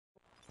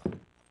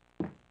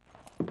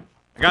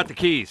I got the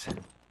keys.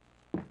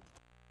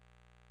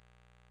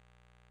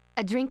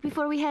 A drink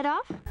before we head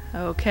off?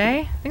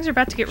 Okay, things are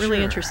about to get really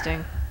Sure.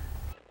 interesting.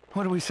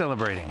 What are we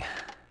celebrating?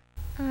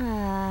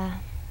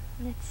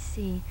 Let's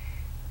see.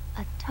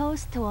 A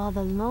toast to all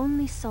the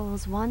lonely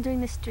souls wandering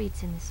the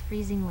streets in this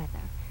freezing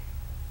weather.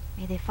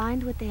 May they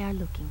find what they are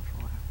looking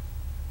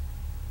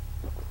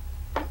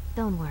for.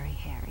 Don't worry,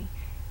 Harry.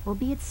 We'll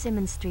be at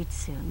Simmons Street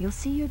soon. You'll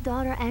see your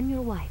daughter and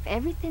your wife.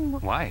 Everything will...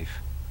 Wife?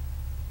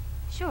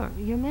 Sure,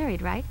 you're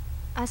married, right?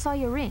 I saw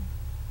your ring.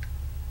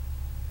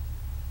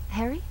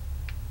 Harry?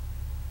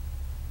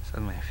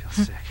 Suddenly I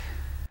feel sick.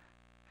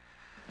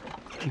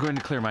 I'm going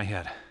to clear my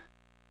head.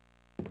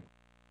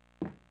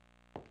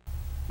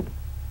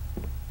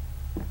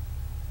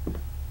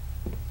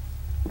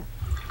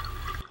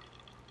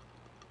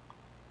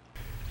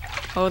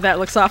 Oh, that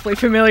looks awfully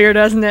familiar,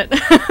 doesn't it?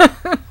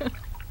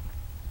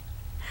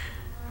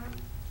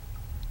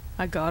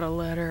 I got a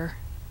letter.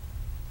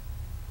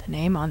 The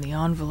name on the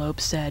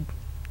envelope said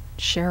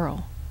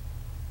Cheryl.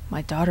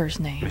 My daughter's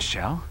name.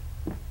 Michelle?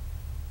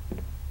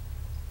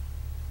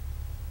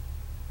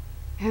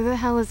 Who the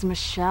hell is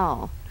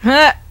Michelle?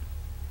 Ha!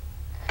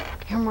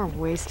 You're more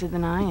wasted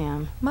than I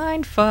am.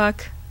 Mind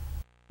fuck.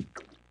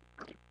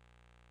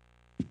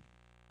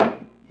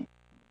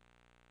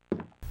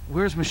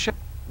 Where's Michelle?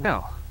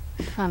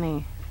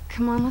 Funny.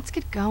 Come on, let's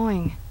get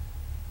going.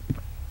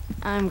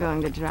 I'm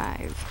going to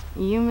drive.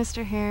 You,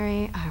 Mr.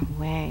 Harry, are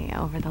way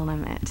over the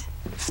limit.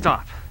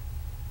 Stop.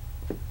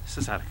 This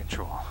is out of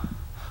control.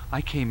 I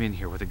came in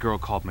here with a girl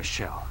called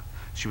Michelle.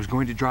 She was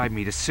going to drive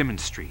me to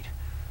Simmons Street.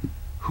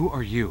 Who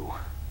are you?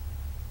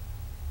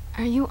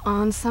 Are you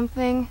on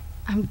something?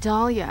 I'm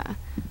Dahlia.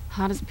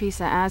 Hottest piece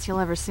of ass you'll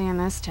ever see in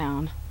this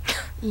town.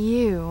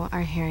 You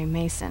are Harry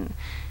Mason.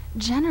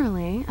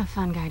 Generally, a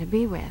fun guy to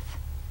be with.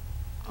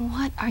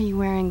 What are you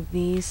wearing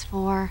these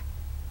for?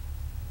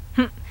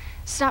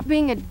 Stop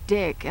being a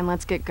dick and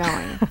let's get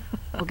going.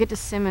 We'll get to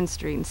Simmons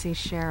Street and see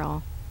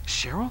Cheryl.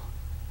 Cheryl?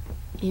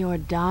 Your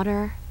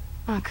daughter?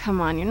 Oh, come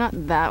on, you're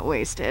not that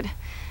wasted.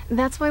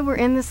 That's why we're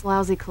in this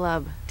lousy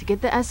club. To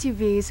get the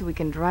SUV so we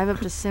can drive up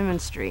to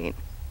Simmons Street.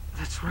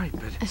 That's right,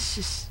 but... It's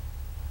just...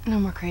 no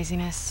more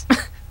craziness. You're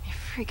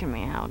freaking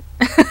me out.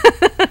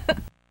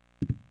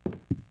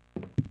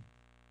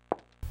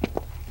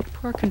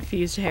 Poor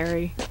confused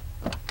Harry.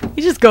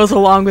 He just goes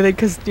along with it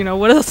because, you know,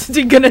 what else is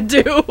he gonna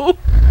do? Oh.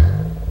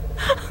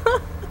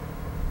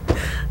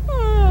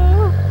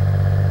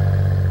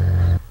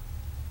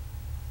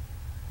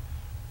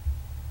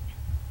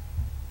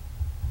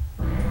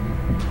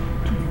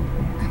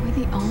 Are we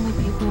the only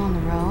people on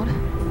the road?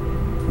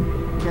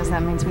 I guess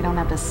that means we don't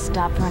have to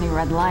stop for any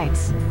red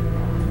lights.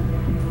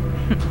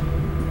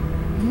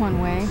 One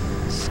way?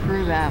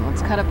 Screw that.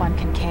 Let's cut up on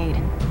Kincaid.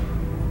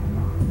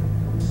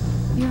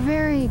 You're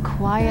very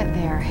quiet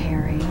there,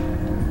 Harry.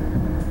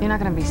 You're not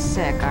gonna be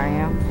sick, are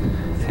you?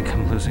 I think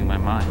I'm losing my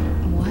mind.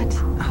 What?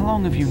 How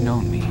long have you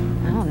known me?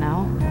 I don't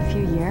know. A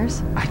few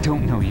years? I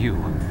don't know you.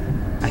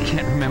 I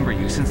can't remember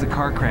you. Since the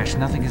car crash,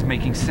 nothing is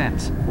making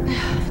sense.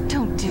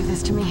 Don't do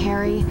this to me,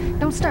 Harry.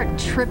 Don't start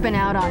tripping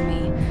out on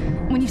me.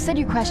 When you said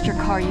you crashed your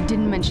car, you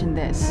didn't mention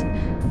this.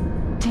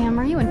 Damn,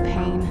 are you in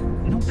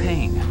pain? No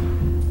pain.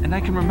 And I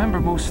can remember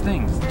most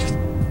things. Just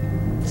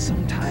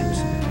sometimes.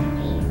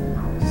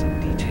 Some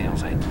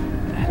details I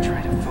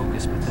try to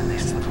focus, but then they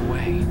slip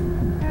away.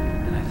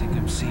 And I think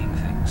I'm seeing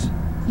things.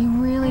 You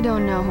really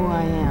don't know who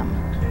I am.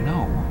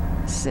 No.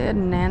 Sid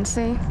and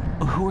Nancy?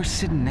 Who are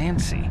Sid and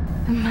Nancy?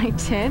 My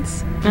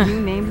tits? You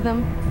named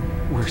them?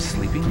 We're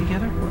sleeping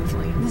together?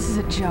 Lovely. This is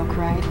a joke,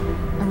 right?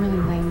 A really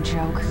lame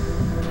joke.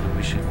 I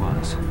wish it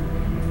was.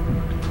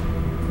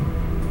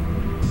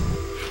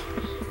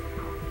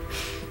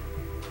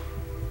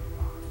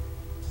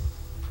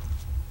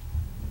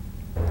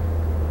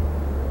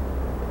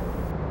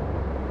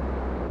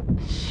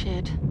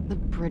 Shit, the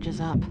bridge is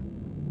up.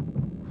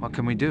 What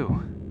can we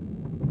do?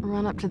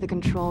 Run up to the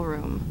control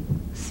room.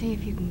 See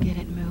if you can get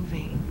it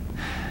moving.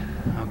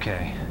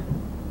 Okay.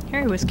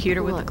 Harry was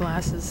cuter with the Look.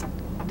 glasses.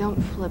 Don't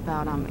flip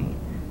out on me.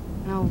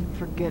 No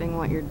forgetting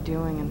what you're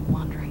doing and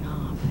wandering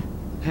off.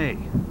 Hey,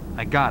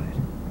 I got it.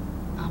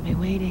 I'll be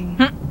waiting.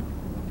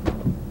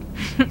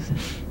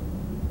 Jesus.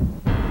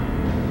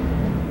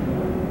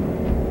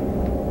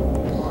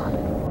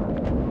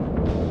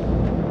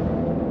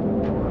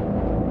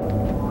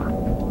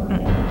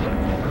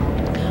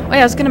 Oh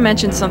yeah, I was gonna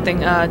mention something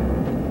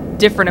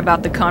different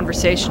about the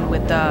conversation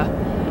with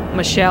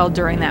Michelle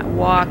during that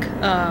walk.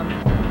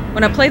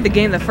 When I played the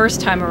game the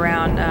first time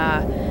around,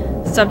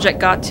 the subject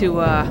got to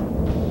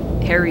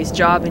Harry's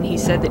job and he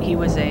said that he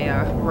was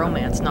a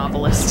romance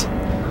novelist.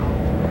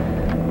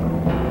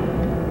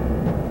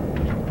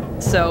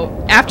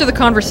 So after the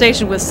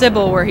conversation with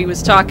Sybil where he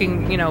was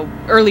talking, you know,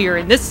 earlier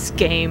in this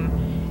game,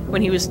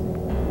 when he was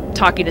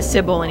talking to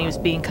Sybil and he was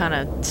being kind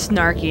of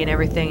snarky and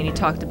everything, and he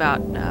talked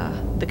about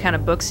the kind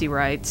of books he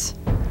writes.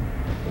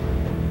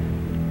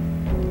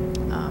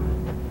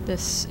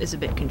 This is a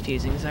bit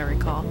confusing, as I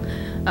recall.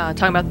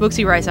 Talking about the books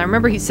he writes, I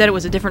remember he said it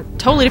was a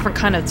totally different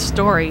kind of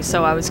story,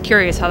 so I was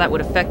curious how that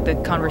would affect the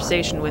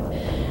conversation with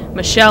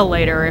Michelle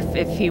later,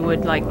 if he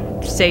would, like,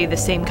 say the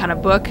same kind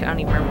of book, I don't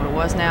even remember what it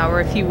was now,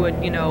 or if he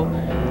would, you know,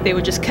 they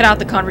would just cut out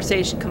the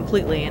conversation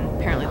completely, and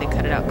apparently they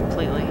cut it out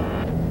completely.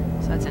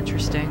 So that's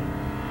interesting.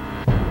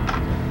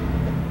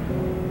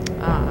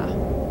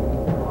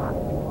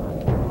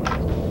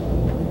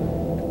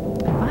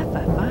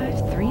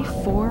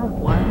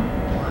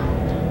 555-3411.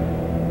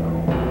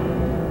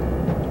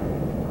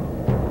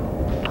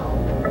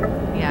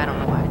 Yeah, I don't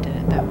know why I did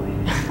it that way.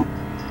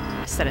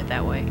 I said it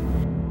that way.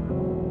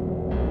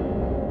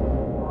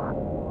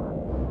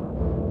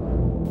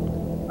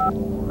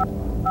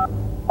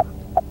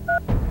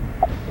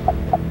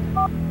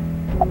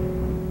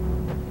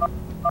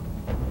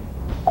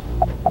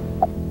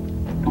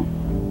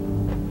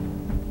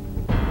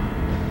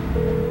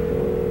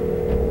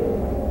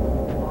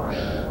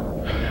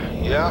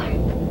 Yeah?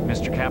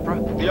 Mr.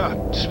 Capra? Yeah,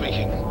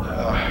 speaking.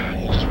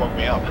 You just woke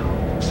me up.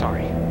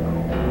 Sorry,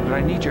 but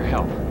I need your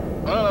help.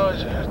 No,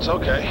 it's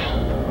okay.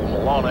 I'm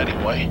alone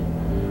anyway.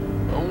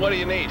 What do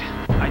you need?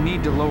 I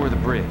need to lower the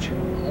bridge.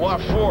 What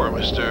for,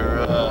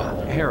 Mr.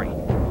 Harry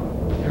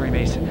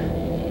Mason.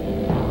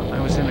 I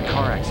was in a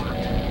car accident.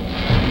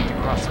 I need to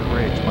cross the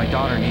bridge. My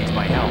daughter needs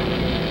my help.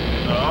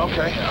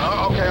 Okay,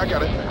 I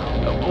got it.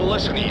 Well,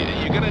 listen,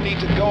 you're gonna need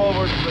to go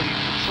over to the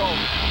control.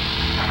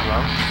 Hello?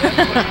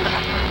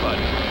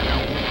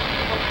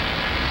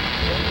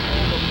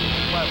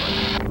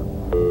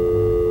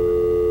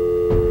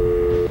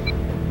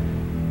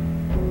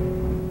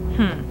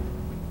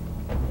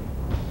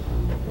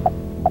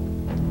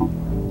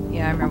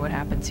 Yeah, I remember what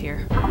happens here.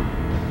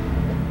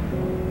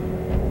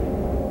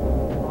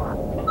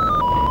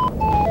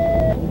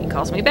 He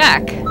calls me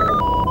back.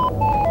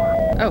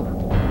 Oh.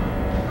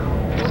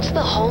 What's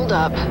the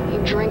holdup? You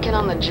drinking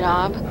on the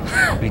job?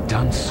 I'll be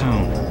done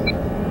soon.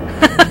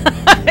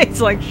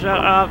 He's like, shut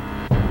up.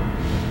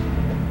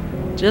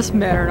 Just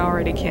met her and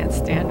already can't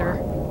stand her.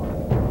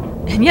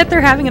 And yet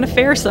they're having an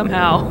affair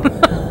somehow.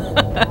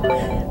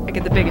 I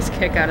get the biggest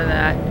kick out of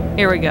that.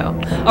 Here we go.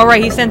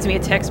 Alright, he sends me a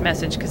text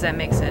message because that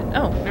makes it...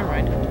 Oh, never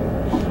mind.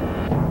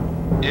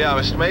 Yeah,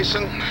 Mr.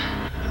 Mason?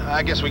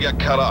 I guess we got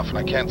cut off and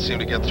I can't seem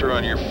to get through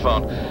on your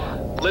phone.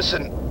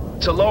 Listen,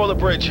 to lower the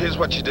bridge, here's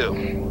what you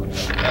do.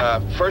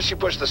 First you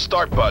push the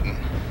start button.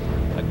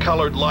 A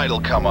colored light will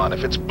come on.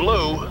 If it's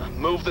blue,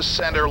 move the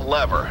center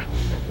lever.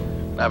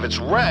 Now if it's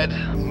red,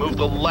 move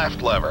the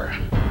left lever.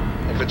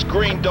 If it's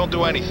green, don't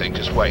do anything,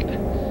 just wait.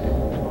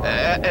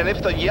 And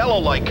if the yellow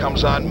light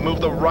comes on, move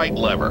the right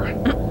lever.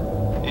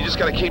 You just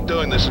gotta keep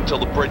doing this until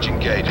the bridge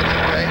engages,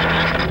 okay?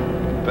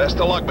 Best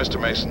of luck, Mr.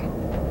 Mason.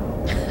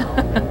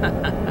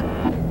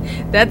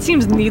 That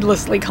seems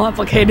needlessly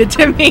complicated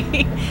to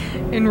me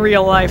in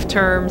real life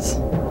terms.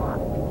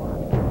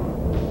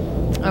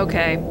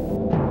 Okay.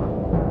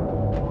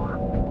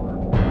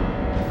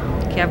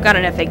 Okay, I've got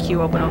an FAQ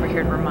open over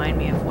here to remind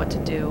me of what to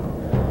do.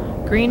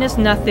 Green is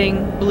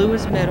nothing, blue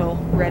is middle,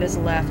 red is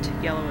left,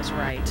 yellow is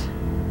right.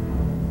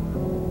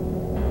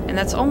 And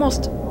that's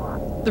almost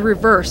the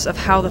reverse of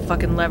how the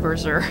fucking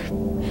levers are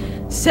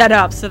set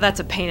up, so that's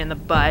a pain in the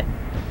butt.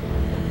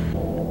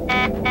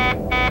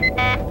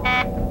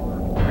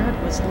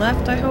 Red was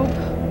left, I hope?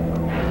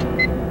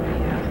 Yeah.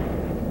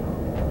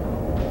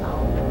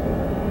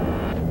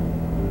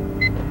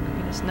 Green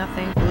is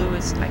nothing, blue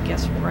is, I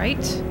guess,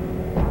 right?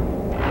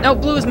 No,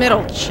 blue is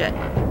middle. Shit.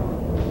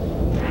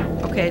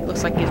 Okay, it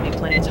looks like it gives me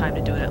plenty of time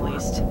to do it at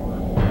least.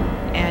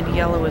 And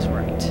yellow is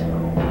right.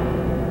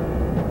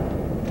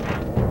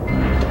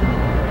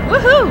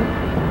 Woohoo!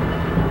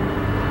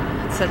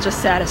 It's such a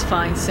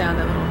satisfying sound,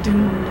 that little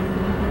doom.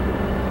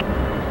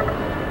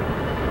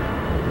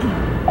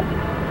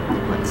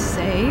 Let's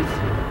save.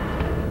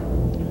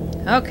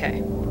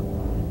 Okay.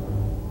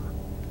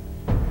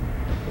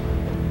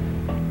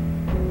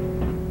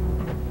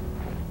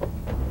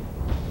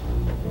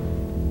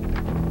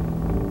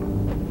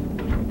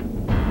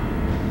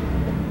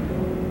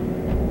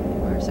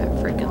 Where's that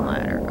freaking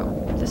ladder? Oh,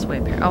 this way,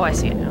 apparently. Oh, I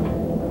see it now.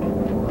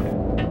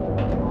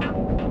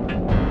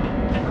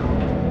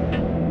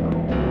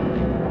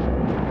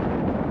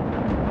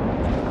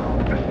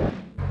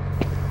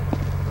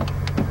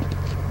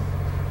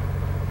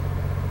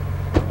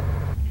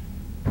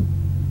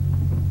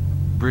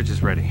 Bridge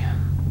is ready.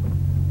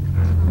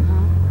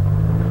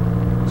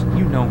 So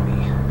you know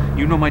me.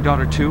 You know my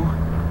daughter too?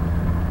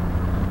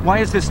 Why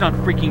is this not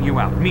freaking you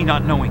out, me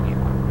not knowing you?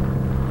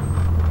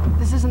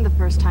 This isn't the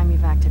first time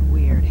you've acted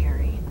weird,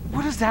 Harry.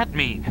 What does that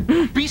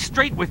mean? Be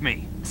straight with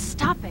me.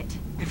 Stop it.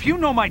 If you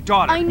know my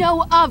daughter... I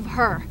know of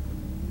her.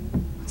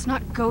 Let's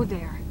not go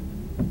there.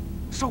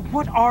 So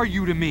what are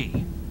you to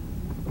me?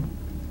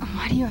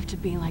 Why do you have to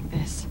be like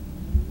this?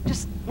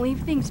 Just leave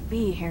things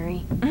be,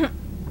 Harry.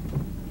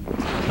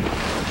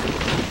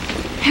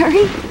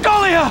 Harry?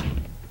 Dahlia!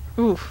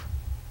 Oof.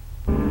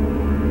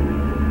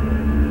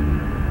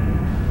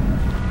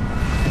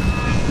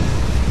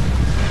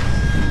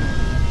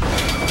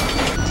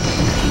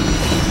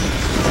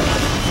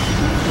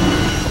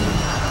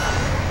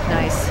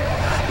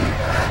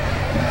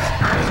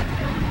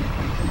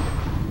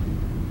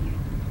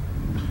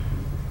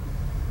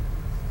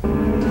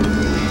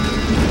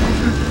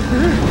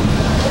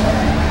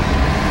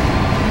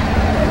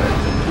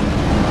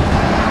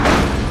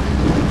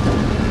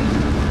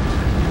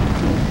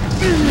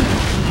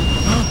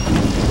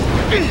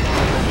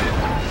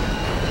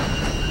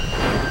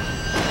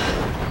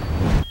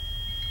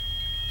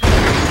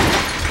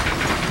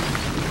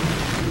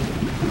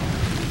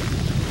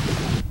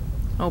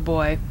 Oh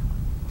boy.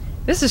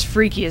 This is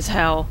freaky as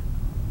hell.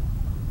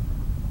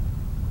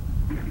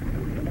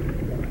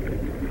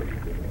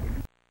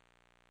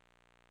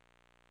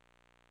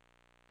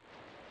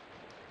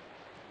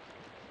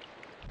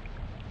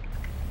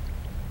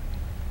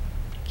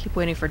 Keep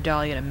waiting for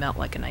Dahlia to melt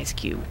like an ice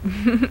cube.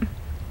 I'm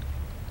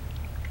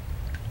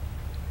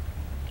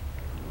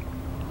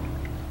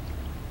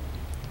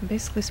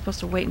basically supposed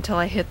to wait until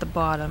I hit the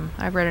bottom.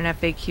 I read an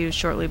FAQ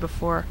shortly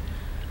before.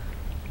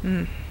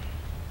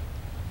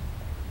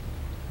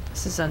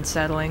 This is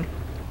unsettling.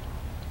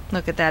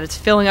 Look at that, it's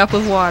filling up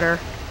with water.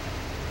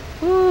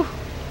 Woo!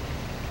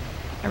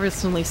 I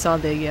recently saw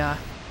the, There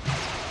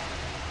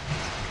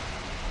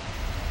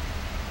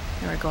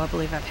we go, I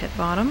believe I've hit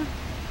bottom.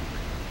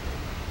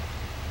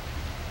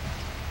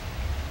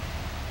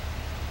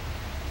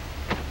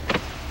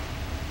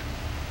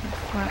 My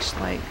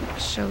flashlight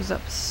shows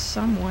up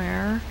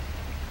somewhere.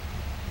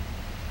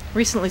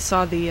 Recently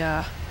saw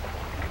the,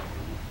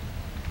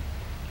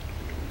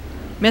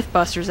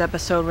 Mythbusters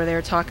episode where they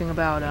were talking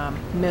about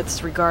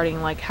myths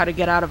regarding like how to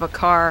get out of a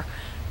car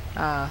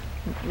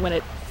when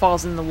it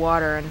falls in the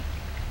water, and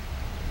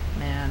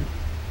man,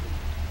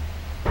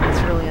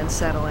 it's really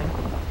unsettling.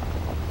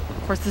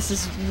 Of course, this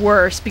is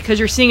worse because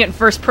you're seeing it in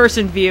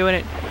first-person view, and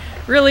it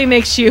really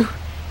gives you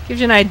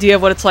an idea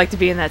of what it's like to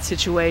be in that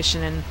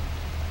situation. And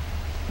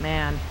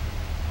man,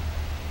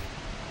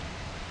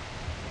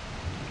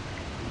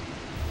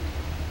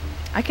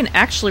 I can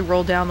actually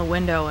roll down the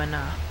window and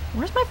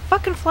where's my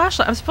fucking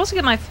flashlight? I'm supposed to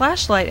get my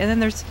flashlight, and then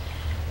there's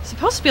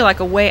supposed to be like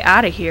a way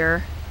out of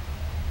here.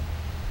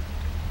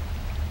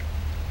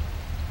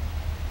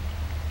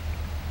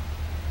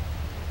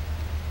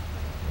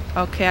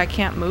 Okay, I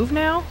can't move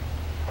now?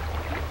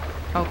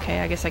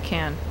 Okay, I guess I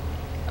can.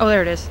 Oh,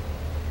 there it is.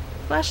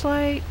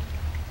 Flashlight.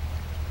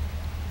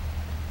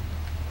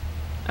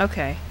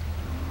 Okay.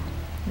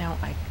 Now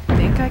I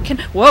think I can...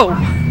 Whoa!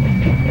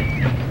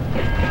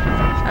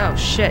 Oh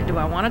shit, do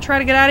I want to try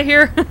to get out of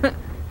here?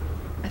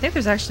 I think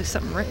there's actually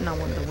something written on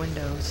one of the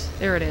windows.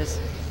 There it is.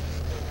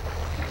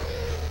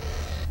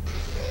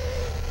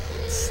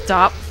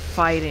 Stop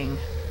fighting.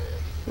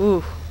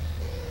 Ooh.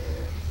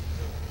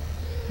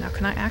 Now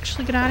can I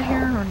actually get out of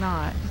here or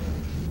not?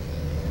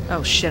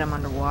 Oh shit, I'm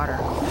underwater.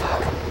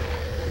 Fuck.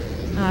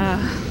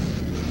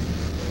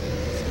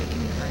 It's making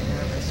me very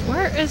nervous.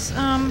 Where is,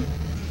 how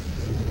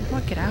do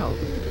I get out?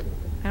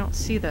 I don't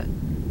see the...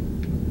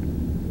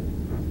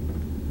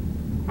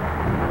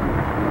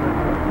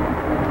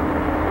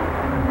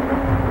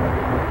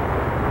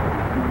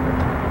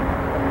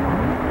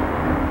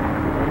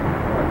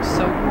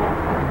 So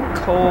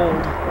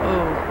cold.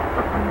 Oh.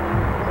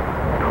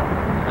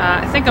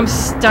 I think I'm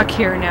stuck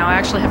here now. I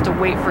actually have to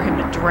wait for him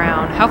to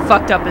drown. How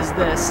fucked up is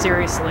this?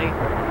 Seriously.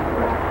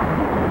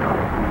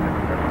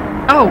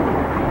 Oh!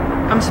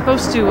 I'm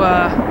supposed to,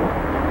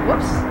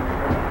 whoops.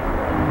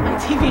 My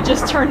TV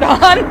just turned on.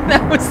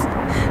 That was...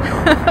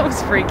 that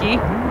was freaky.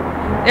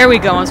 There we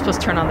go. I'm supposed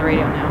to turn on the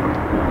radio now.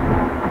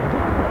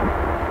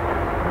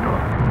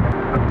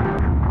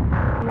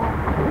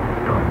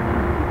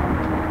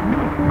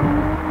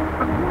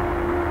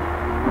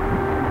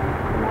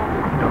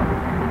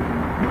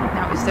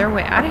 Is there a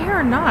way out of here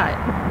or not?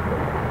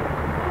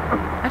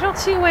 I don't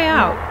see a way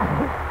out.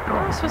 What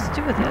am I supposed to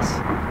do with this?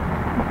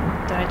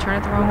 Did I turn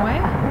it the wrong way?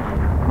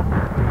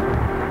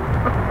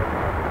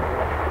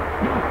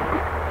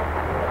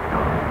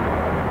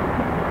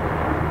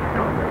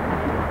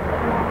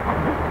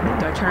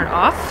 Do I turn it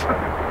off?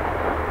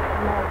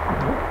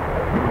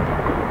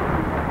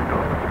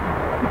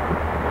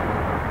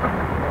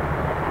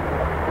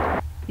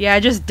 Yeah, I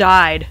just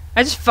died.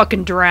 I just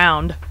fucking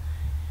drowned.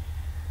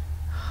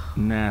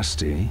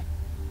 Nasty,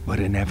 but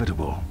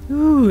inevitable.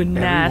 Ooh,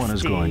 nasty. Everyone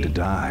is going to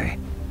die,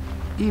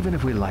 even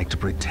if we like to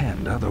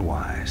pretend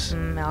otherwise.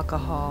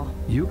 Alcohol.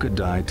 You could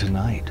die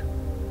tonight,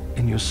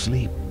 in your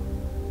sleep.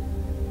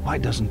 Why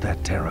doesn't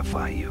that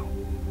terrify you?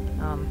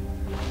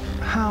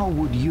 How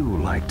would you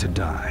like to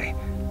die?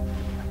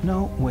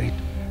 No, wait,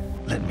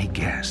 let me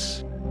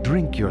guess.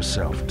 Drink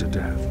yourself to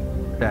death.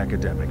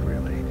 Academic,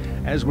 really,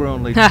 as we're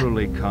only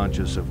truly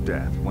conscious of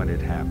death when it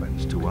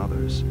happens to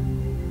others.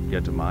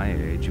 Yet to my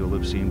age, you'll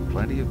have seen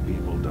plenty of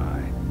people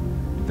die.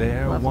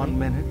 There, Lovely. 1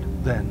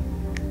 minute, then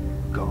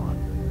gone.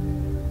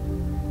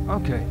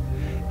 Okay,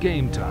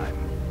 game time.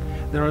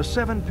 There are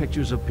 7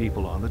 pictures of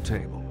people on the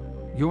table.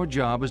 Your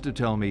job is to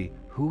tell me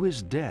who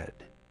is dead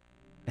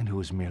and who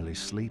is merely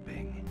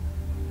sleeping.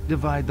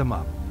 Divide them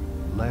up.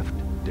 Left,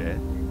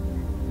 dead.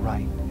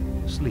 Right,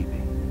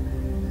 sleeping.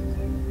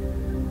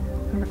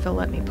 I wonder if he'll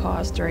let me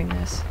pause during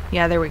this.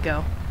 Yeah, there we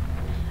go.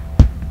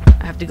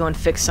 I have to go and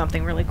fix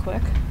something really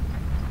quick.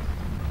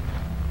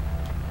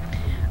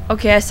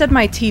 Okay, I said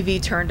my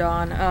TV turned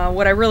on.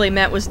 What I really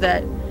meant was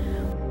that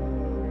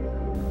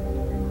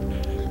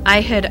I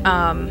had,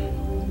 I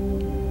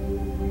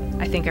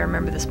think I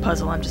remember this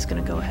puzzle. I'm just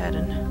gonna go ahead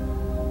and...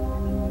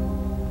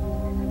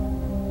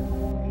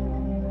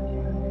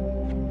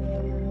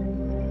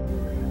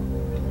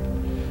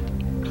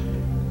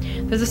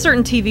 There's a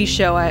certain TV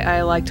show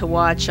I like to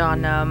watch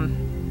on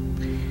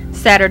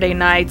Saturday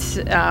nights,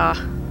 the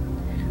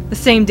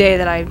same day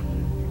that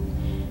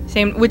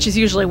which is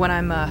usually when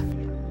I'm,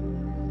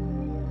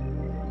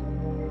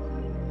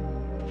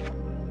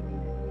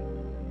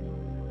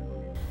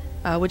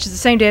 which is the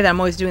same day that I'm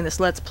always doing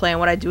this Let's Play, and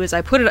what I do is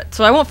I put it,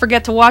 so I won't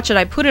forget to watch it,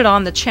 I put it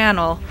on the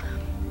channel.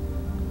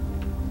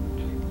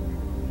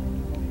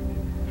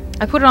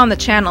 I put it on the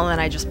channel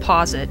and I just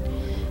pause it,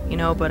 you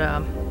know, but,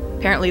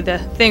 apparently the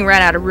thing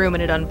ran out of room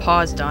and it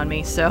unpaused on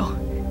me, so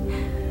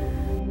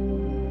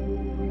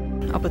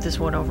I'll put this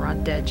one over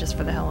on dead just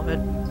for the hell of it.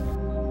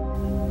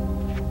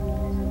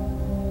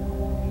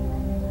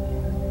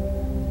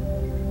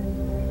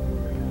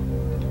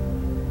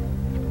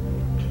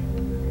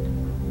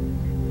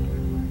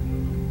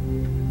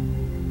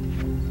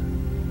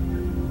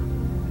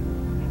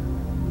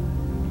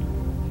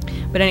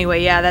 But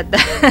anyway, yeah, that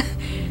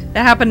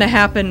that happened to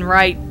happen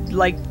right,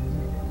 like,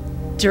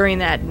 during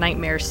that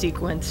nightmare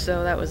sequence,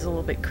 so that was a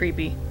little bit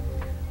creepy.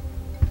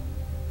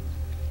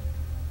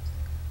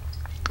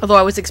 Although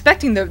I was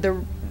expecting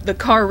the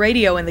car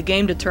radio in the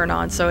game to turn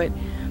on, so it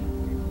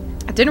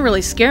didn't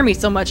really scare me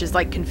so much as,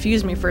 like,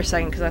 confused me for a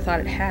second, because I thought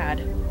it had.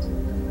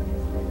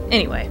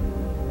 Anyway.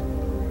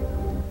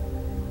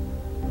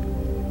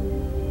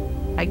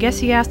 I guess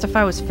he asked if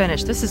I was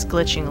finished. This is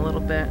glitching a little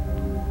bit.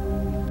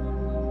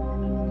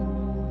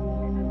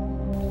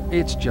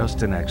 It's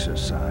just an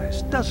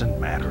exercise. Doesn't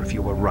matter if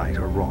you were right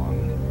or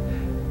wrong.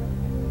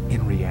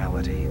 In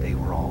reality, they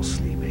were all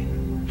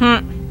sleeping.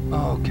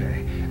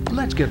 Okay,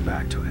 let's get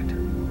back to it.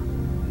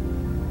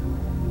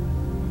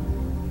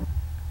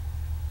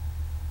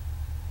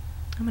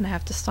 I'm gonna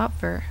have to stop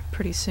for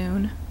pretty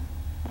soon.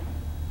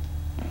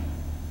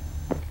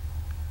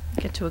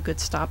 Get to a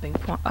good stopping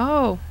point.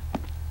 Oh!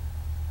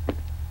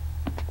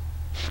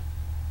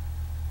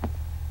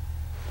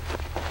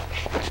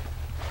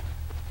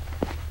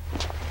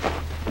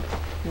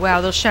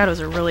 Wow, those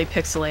shadows are really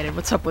pixelated.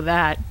 What's up with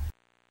that?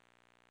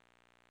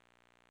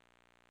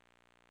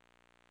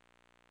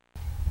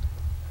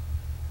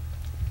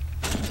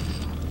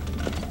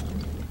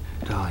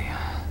 Dahlia.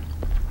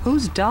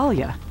 Who's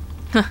Dahlia?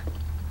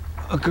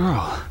 A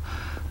girl.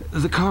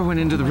 The car went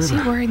into the river.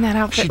 Was he wearing that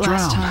outfit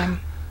last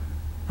time?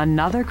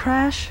 Another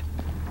crash?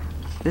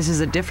 This is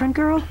a different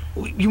girl?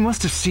 You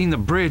must have seen the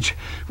bridge.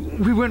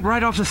 We went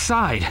right off the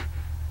side.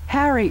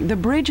 Harry, the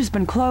bridge has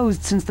been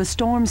closed since the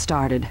storm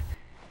started.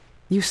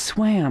 You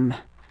swam.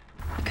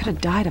 You could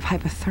have died of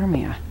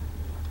hypothermia.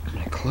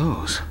 My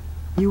clothes.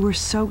 You were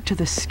soaked to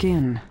the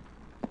skin.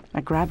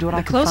 I grabbed what I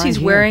could The clothes find he's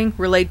here. wearing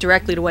relate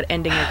directly to what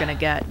ending you're gonna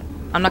get.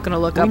 I'm not gonna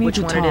look up need which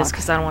to one it is talk.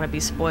 because I don't want to be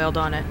spoiled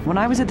on it. When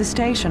I was at the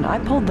station, I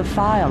pulled the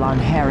file on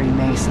Harry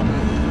Mason.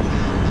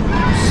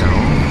 So?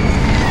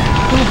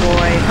 Oh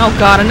boy. Oh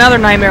god, another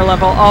nightmare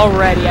level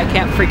already. I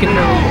can't freaking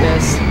believe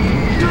this.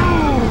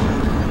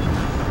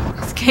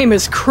 This game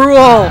is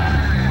cruel.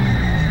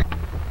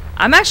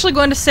 I'm actually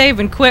going to save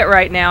and quit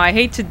right now. I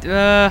hate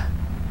to,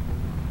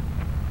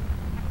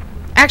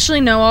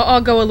 Actually, no,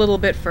 I'll go a little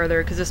bit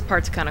further, because this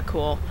part's kind of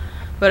cool.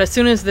 But as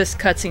soon as this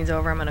cutscene's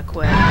over, I'm going to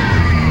quit.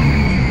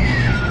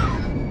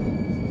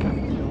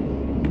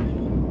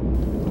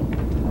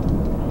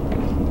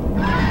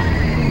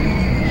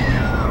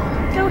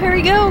 Go,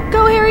 Harry, go!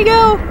 Go, Harry,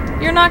 go!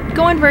 You're not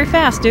going very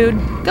fast, dude.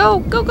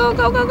 Go! Go, go,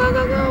 go, go, go,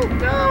 go, go!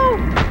 Go!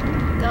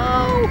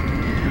 Go!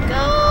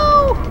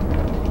 Go!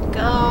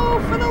 Go!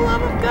 For the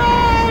love of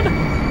God!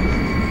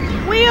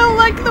 Wheel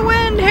like the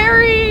wind,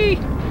 Harry!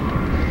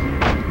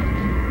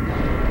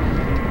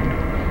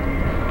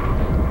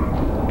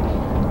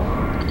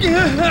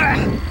 Yeah,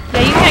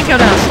 you can't go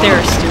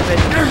downstairs, stupid.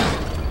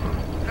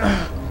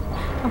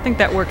 I don't think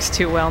that works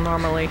too well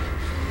normally.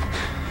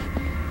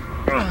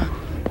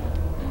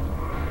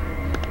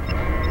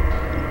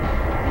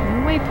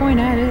 Waypoint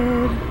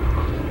added.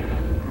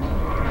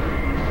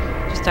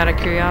 Just out of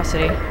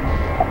curiosity.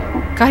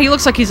 God, he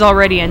looks like he's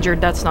already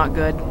injured. That's not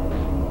good.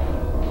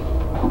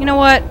 You know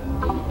what?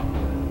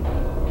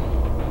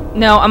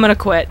 No, I'm gonna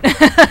quit.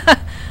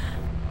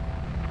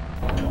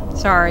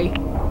 Sorry.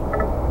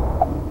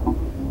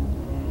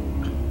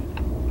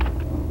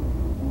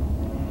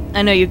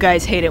 I know you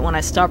guys hate it when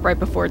I stop right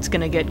before it's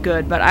gonna get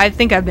good, but I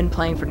think I've been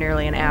playing for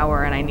nearly an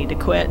hour and I need to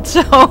quit,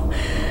 so...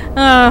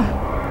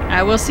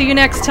 I will see you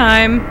next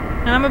time.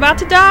 And I'm about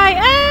to die.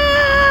 Ah!